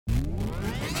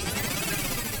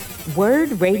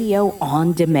WURD Radio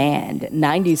on Demand,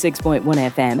 96.1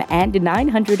 FM and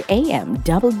 900 AM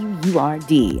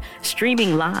WURD.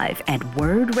 Streaming live at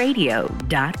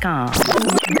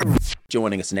wordradio.com.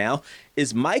 Joining us now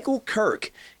is Michael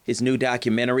Kirk. His new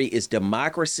documentary is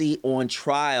Democracy on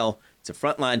Trial. It's a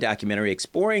Frontline documentary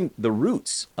exploring the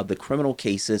roots of the criminal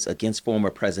cases against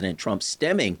former President Trump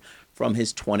stemming from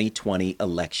his 2020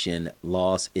 election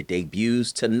loss. It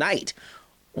debuts tonight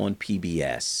on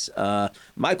PBS.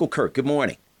 Michael Kirk, good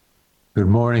morning. Good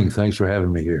morning. Thanks for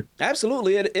having me here.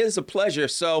 Absolutely. It is a pleasure.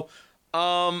 So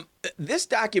this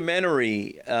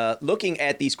documentary, looking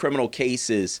at these criminal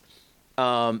cases,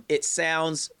 it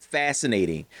sounds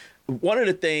fascinating. One of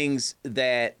the things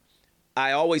that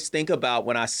I always think about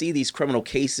when I see these criminal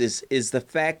cases is the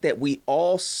fact that we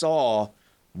all saw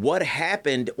what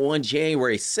happened on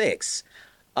January 6th.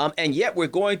 And yet we're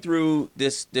going through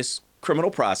this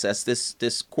criminal process,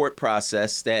 this court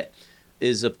process that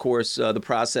is, of course, the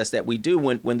process that we do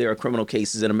when there are criminal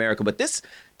cases in America. But this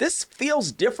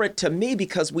feels different to me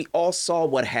because we all saw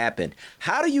what happened.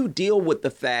 How do you deal with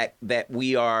the fact that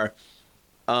we are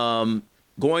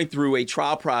going through a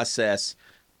trial process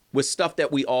with stuff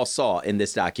that we all saw in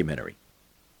this documentary?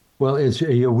 Well,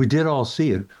 we did all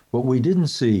see it. What we didn't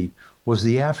see was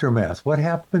the aftermath. What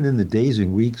happened in the days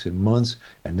and weeks and months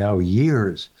and now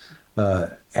years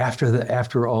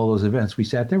after all those events? We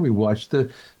sat there, we watched the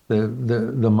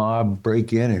mob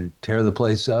break in and tear the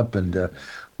place up, and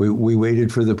we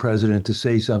waited for the president to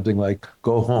say something like,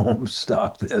 "Go home,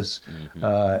 stop this,"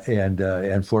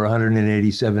 and for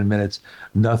 187 minutes,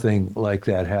 nothing like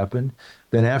that happened.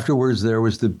 Then afterwards, there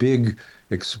was the big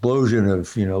explosion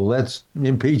of, let's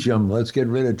impeach him, let's get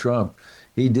rid of Trump.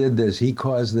 He did this, he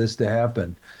caused this to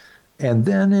happen. And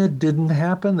then it didn't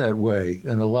happen that way.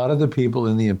 And a lot of the people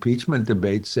in the impeachment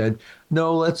debate said,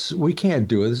 no, we can't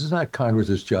do it. This is not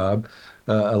Congress's job.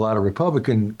 A lot of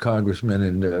Republican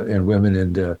congressmen and women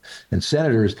and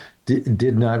senators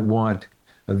did not want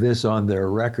this on their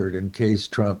record in case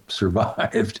Trump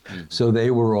survived. Mm-hmm. So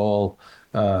they were all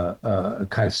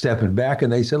kind of stepping back,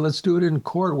 and they said, let's do it in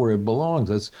court where it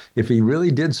belongs. If he really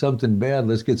did something bad,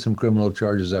 let's get some criminal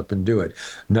charges up and do it.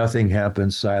 Nothing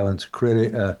happened. Silence,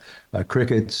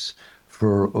 crickets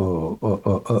for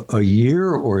a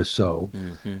year or so.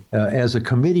 Mm-hmm. As a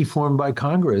committee formed by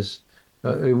Congress,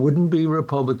 it wouldn't be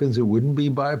Republicans, it wouldn't be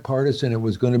bipartisan. It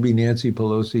was going to be Nancy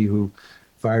Pelosi who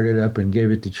fired it up and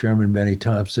gave it to Chairman Benny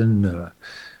Thompson,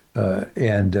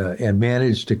 and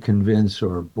managed to convince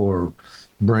or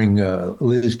bring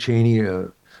Liz Cheney,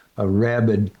 a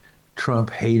rabid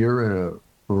Trump hater and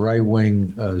a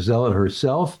right-wing zealot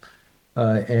herself,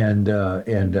 and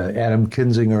Adam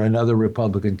Kinzinger, another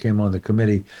Republican, came on the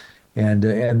committee, and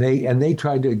they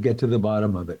tried to get to the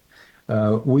bottom of it.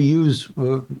 We use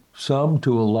some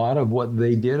to a lot of what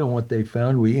they did and what they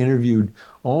found. We interviewed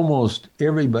almost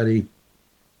everybody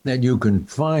that you can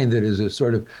find that is a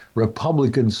sort of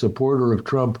Republican supporter of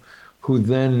Trump, who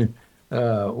then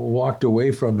walked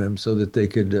away from him so that they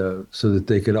could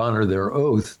honor their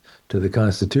oath to the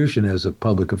Constitution as a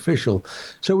public official.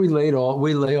 So we lay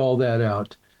all that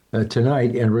out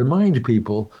tonight and remind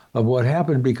people of what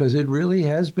happened, because it really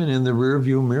has been in the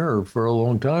rearview mirror for a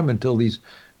long time until these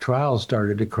trials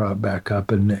started to crop back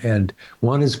up, and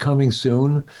one is coming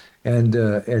soon, and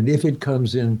if it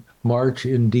comes in March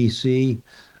in D.C.,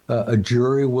 a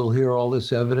jury will hear all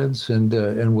this evidence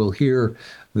and will hear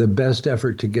the best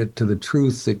effort to get to the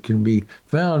truth that can be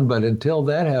found. But until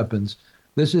that happens,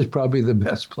 this is probably the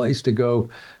best place to go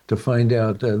to find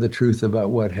out the truth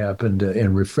about what happened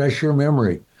and refresh your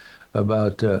memory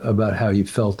about how you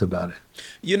felt about it.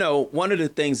 One of the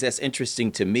things that's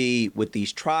interesting to me with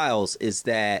these trials is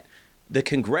that the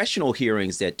congressional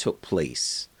hearings that took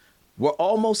place were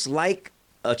almost like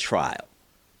a trial,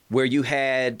 where you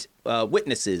had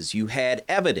witnesses, you had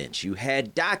evidence, you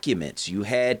had documents, you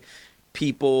had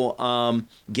people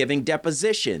giving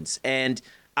depositions, and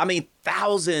I mean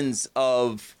thousands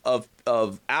of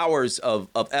hours of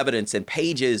evidence and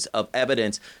pages of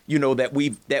evidence,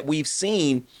 that we've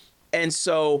seen. And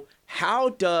so how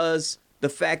does the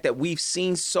fact that we've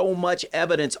seen so much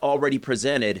evidence already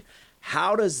presented,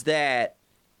 how does that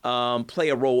play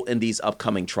a role in these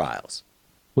upcoming trials?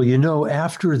 Well,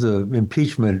 after the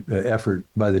impeachment effort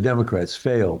by the Democrats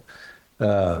failed,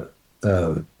 everybody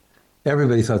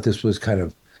thought this was kind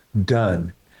of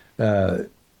done.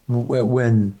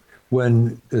 When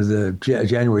the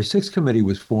January 6th committee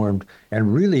was formed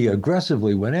and really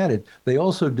aggressively went at it, they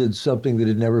also did something that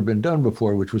had never been done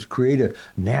before, which was create a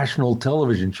national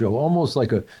television show, almost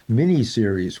like a mini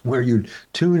series where you'd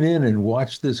tune in and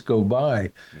watch this go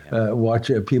by,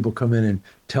 watch people come in and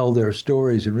tell their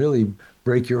stories and really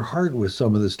break your heart with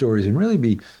some of the stories and really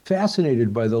be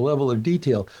fascinated by the level of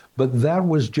detail. But that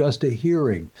was just a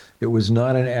hearing. It was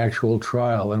not an actual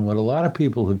trial. And what a lot of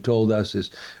people have told us is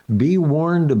be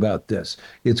warned about this.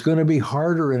 It's going to be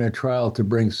harder in a trial to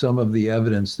bring some of the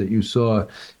evidence that you saw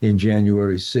in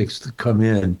January 6th come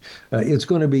in. It's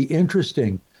going to be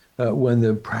interesting when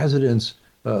the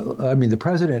the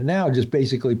president now just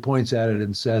basically points at it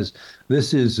and says,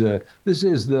 "This is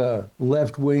the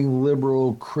left-wing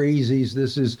liberal crazies.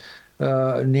 This is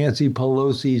Nancy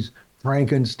Pelosi's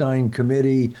Frankenstein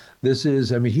committee. This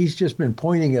is." I mean, he's just been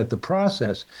pointing at the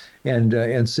process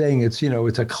and saying it's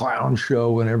a clown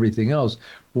show and everything else.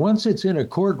 Once it's in a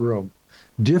courtroom,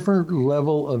 different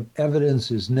level of evidence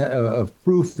of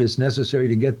proof is necessary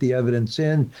to get the evidence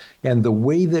in, and the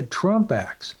way that Trump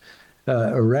acts.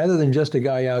 Rather than just a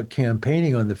guy out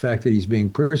campaigning on the fact that he's being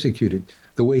persecuted,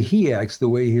 the way he acts, the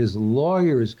way his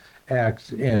lawyers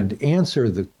act and answer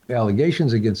the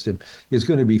allegations against him is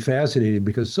going to be fascinating,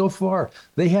 because so far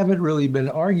they haven't really been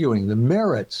arguing the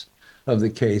merits of the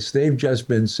case. They've just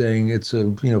been saying it's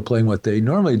playing what they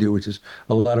normally do, which is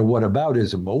a lot of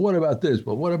whataboutism. Well, what about this?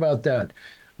 Well, what about that?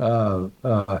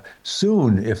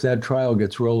 Soon, if that trial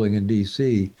gets rolling in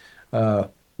D.C.,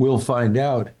 we'll find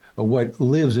out what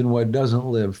lives and what doesn't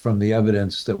live from the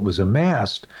evidence that was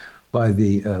amassed by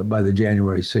the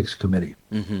January 6th committee.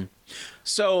 Mm-hmm.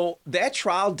 So that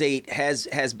trial date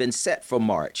has been set for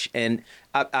March, and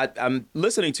I'm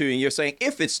listening to you, and you're saying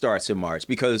if it starts in March,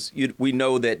 because we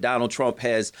know that Donald Trump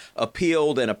has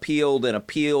appealed and appealed and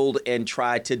appealed and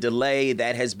tried to delay.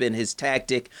 That has been his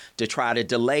tactic, to try to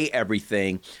delay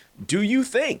everything. Do you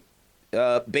think,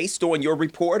 based on your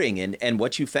reporting and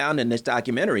what you found in this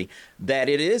documentary, that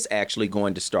it is actually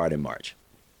going to start in March?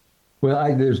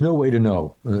 Well, there's no way to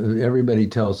know. Everybody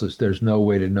tells us there's no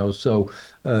way to know. So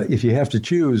if you have to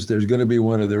choose, there's going to be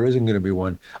one or there isn't going to be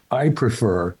one. I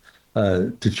prefer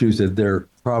to choose that there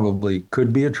probably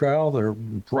could be a trial. There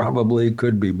probably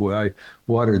could be. Boy, I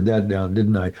watered that down,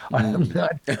 didn't I?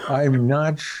 I'm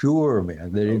not sure,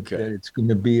 man, that it's going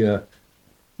to be that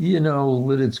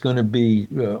it's going to be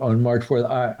on March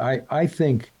 4th. I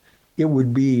think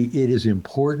it is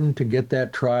important to get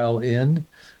that trial in.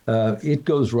 It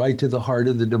goes right to the heart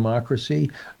of the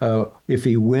democracy. If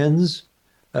he wins,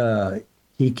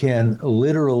 he can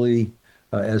literally,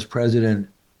 as president,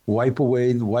 wipe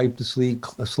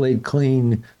the slate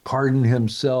clean, pardon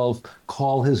himself,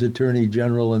 call his attorney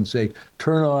general and say,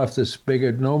 turn off the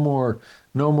spigot, no more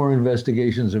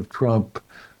investigations of Trump.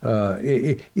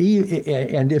 And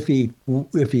if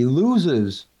he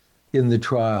loses in the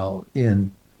trial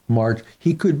in March,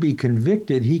 he could be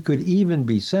convicted. He could even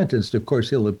be sentenced. Of course,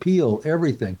 he'll appeal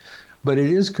everything. But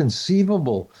it is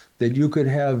conceivable that you could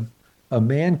have a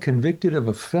man convicted of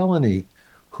a felony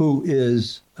who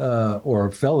is,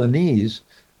 or felonies,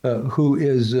 who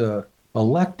is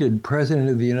elected president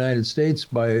of the United States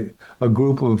by a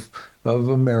group of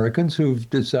Americans who've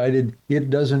decided it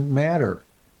doesn't matter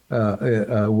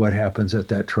what happens at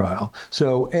that trial.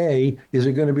 So, is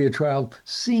it going to be a trial?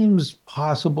 Seems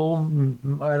possible.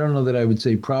 I don't know that I would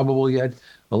say probable yet.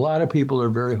 A lot of people are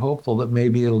very hopeful that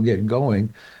maybe it'll get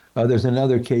going. There's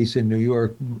another case in New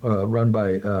York run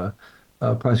by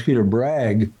Prosecutor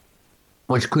Bragg,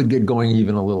 which could get going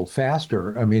even a little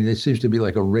faster. I mean, it seems to be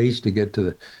like a race to get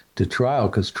to trial,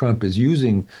 because Trump is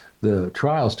using the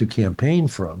trials to campaign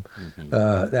from.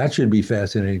 Mm-hmm. That should be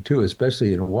fascinating too,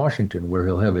 especially in Washington, where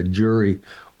he'll have a jury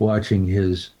watching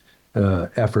his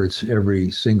efforts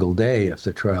every single day if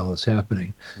the trial is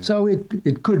happening. Mm-hmm. So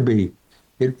it could be,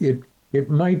 it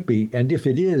might be, and if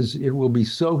it is, it will be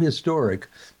so historic.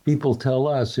 People tell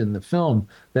us in the film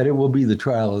that it will be the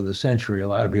trial of the century. A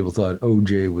lot of people thought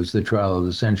O.J. was the trial of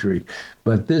the century,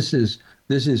 but this is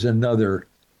another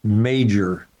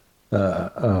major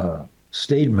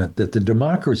statement that the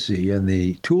democracy and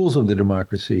the tools of the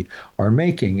democracy are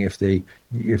making. If they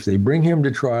bring him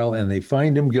to trial and they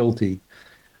find him guilty,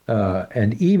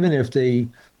 and even if they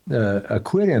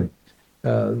acquit him,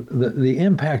 the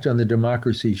impact on the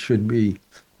democracy should be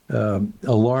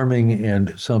alarming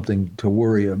and something to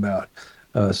worry about.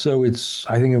 So it's,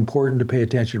 I think, important to pay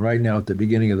attention right now at the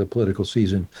beginning of the political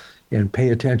season, and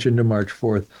pay attention to March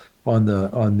 4th on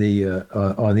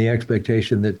the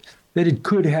expectation that it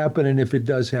could happen, and if it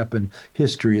does happen,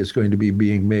 history is going to be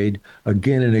being made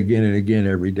again and again and again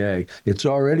every day. It's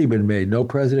already been made. No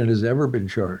president has ever been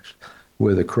charged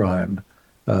with a crime,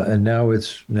 and now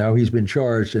he's been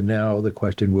charged, and now the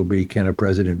question will be, can a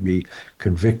president be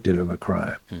convicted of a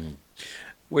crime? Mm.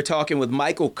 We're talking with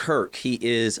Michael Kirk. He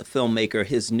is a filmmaker.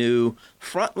 His new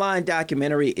Frontline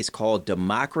documentary is called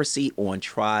Democracy on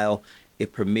Trial.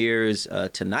 It premieres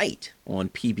tonight on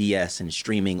PBS and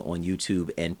streaming on YouTube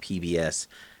and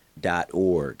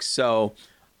PBS.org. So,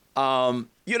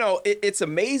 it's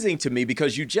amazing to me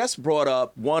because you just brought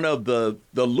up one of the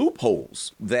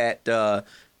loopholes that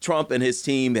Trump and his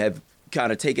team have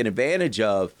kind of taken advantage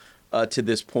of to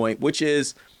this point, which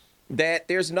is that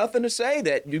there's nothing to say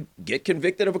that you get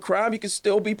convicted of a crime, you can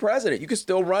still be president. You can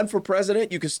still run for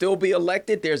president. You can still be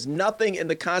elected. There's nothing in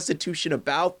the Constitution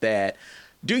about that.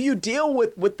 Do you deal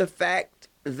with the fact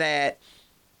that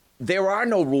there are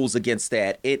no rules against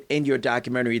that in your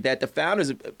documentary, that the founders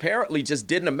apparently just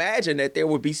didn't imagine that there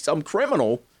would be some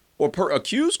criminal or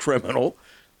accused criminal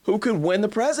who could win the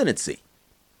presidency?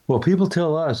 Well, people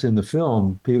tell us in the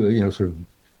film, people, sort of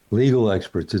legal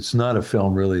experts, it's not a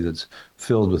film really that's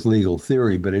filled with legal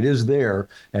theory, but it is there,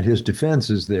 and his defense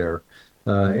is there,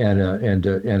 and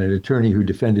an attorney who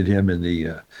defended him in the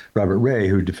Robert Ray,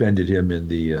 who defended him in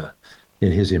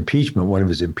his impeachment, one of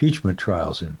his impeachment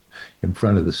trials in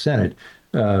front of the Senate,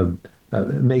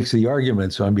 makes the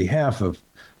arguments on behalf of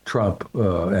Trump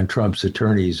and Trump's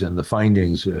attorneys and the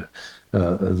findings that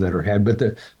are had.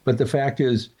 But the fact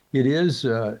is,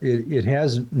 it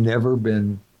has never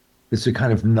been. It's a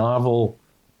kind of novel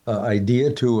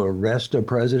idea to arrest a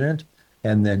president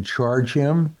and then charge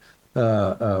him,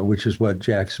 which is what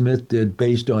Jack Smith did,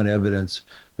 based on evidence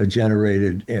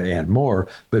generated and more,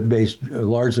 but based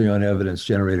largely on evidence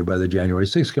generated by the January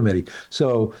 6th committee.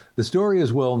 So the story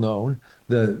is well known.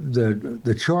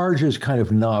 The charge is kind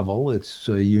of novel. It's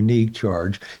a unique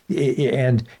charge.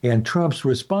 And Trump's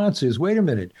response is, wait a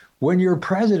minute, when you're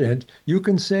president, you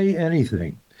can say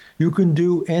anything. You can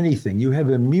do anything. You have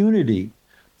immunity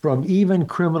from even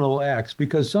criminal acts,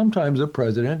 because sometimes a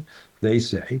president, they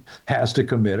say, has to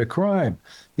commit a crime.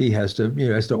 He has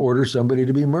to order somebody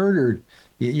to be murdered,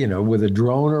 with a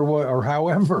drone or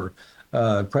however.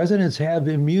 Presidents have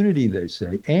immunity, they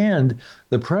say. And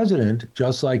the president,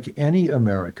 just like any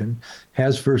American,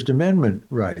 has First Amendment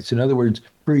rights. In other words,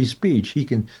 free speech. He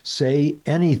can say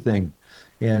anything.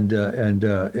 And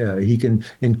he can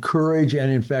encourage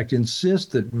and, in fact,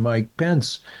 insist that Mike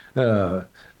Pence, throw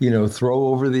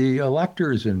over the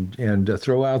electors and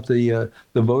throw out the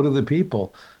vote of the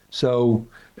people. So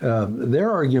their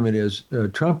argument is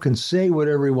Trump can say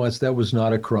whatever he wants. That was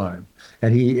not a crime,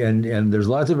 and there's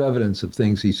lots of evidence of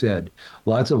things he said,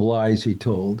 lots of lies he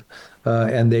told,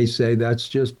 and they say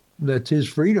that's his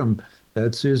freedom,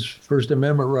 that's his First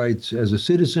Amendment rights as a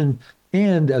citizen.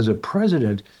 And as a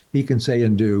president, he can say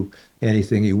and do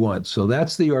anything he wants. So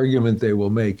that's the argument they will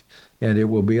make, and it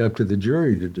will be up to the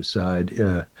jury to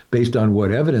decide based on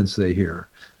what evidence they hear.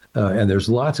 And there's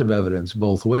lots of evidence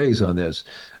both ways on this,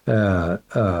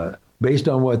 based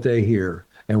on what they hear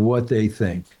and what they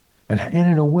think. And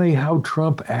in a way, how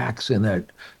Trump acts in that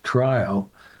trial,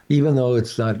 even though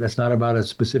that's not about a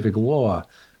specific law.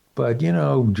 But,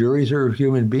 juries are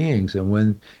human beings.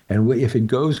 And if it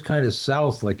goes kind of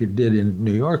south like it did in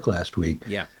New York last week,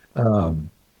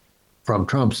 from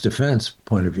Trump's defense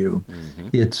point of view,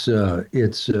 it's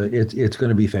going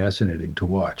to be fascinating to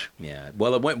watch. Yeah.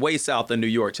 Well, it went way south in New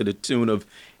York to the tune of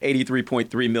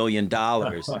 $83.3 million.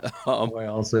 Well,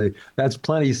 I'll say that's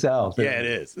plenty south. Yeah,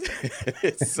 it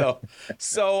is.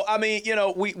 So I mean,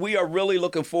 we are really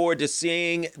looking forward to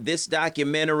seeing this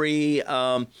documentary.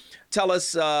 Tell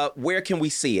us, where can we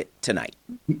see it tonight?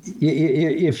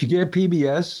 If you get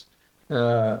PBS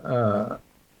on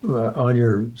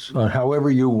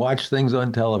however you watch things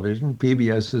on television,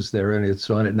 PBS is there, and it's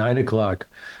on at 9:00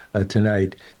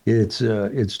 tonight. It's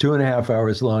 2.5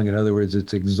 hours long. In other words,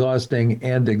 it's exhausting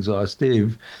and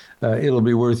exhaustive. It'll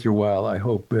be worth your while, I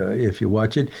hope, if you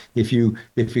watch it. If you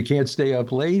can't stay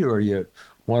up late or you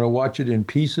want to watch it in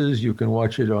pieces, you can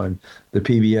watch it on the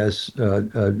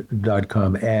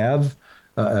PBS.com app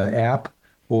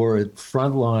or at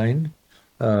Frontline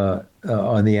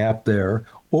on the app there,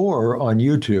 or on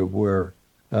YouTube, where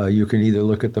you can either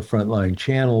look at the Frontline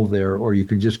channel there, or you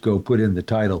can just go put in the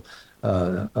title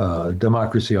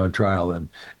Democracy on Trial, and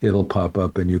it'll pop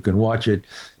up, and you can watch it,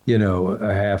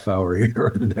 a half hour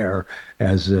here and there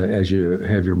as you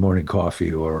have your morning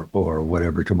coffee or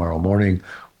whatever tomorrow morning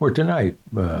or tonight,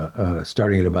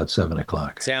 starting at about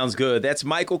 7:00. Sounds good. That's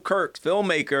Michael Kirk,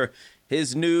 filmmaker.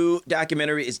 His new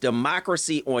documentary is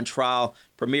Democracy on Trial.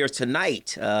 Premieres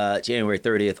tonight, January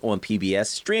 30th on PBS,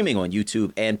 streaming on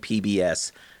YouTube and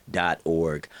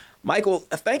PBS.org. Michael,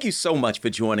 thank you so much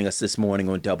for joining us this morning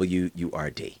on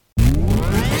WURD.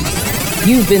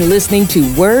 You've been listening to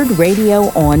WURD Radio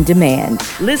On Demand.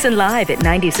 Listen live at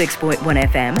 96.1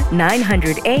 FM,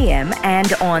 900 AM,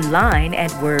 and online at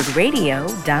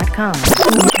WURDradio.com.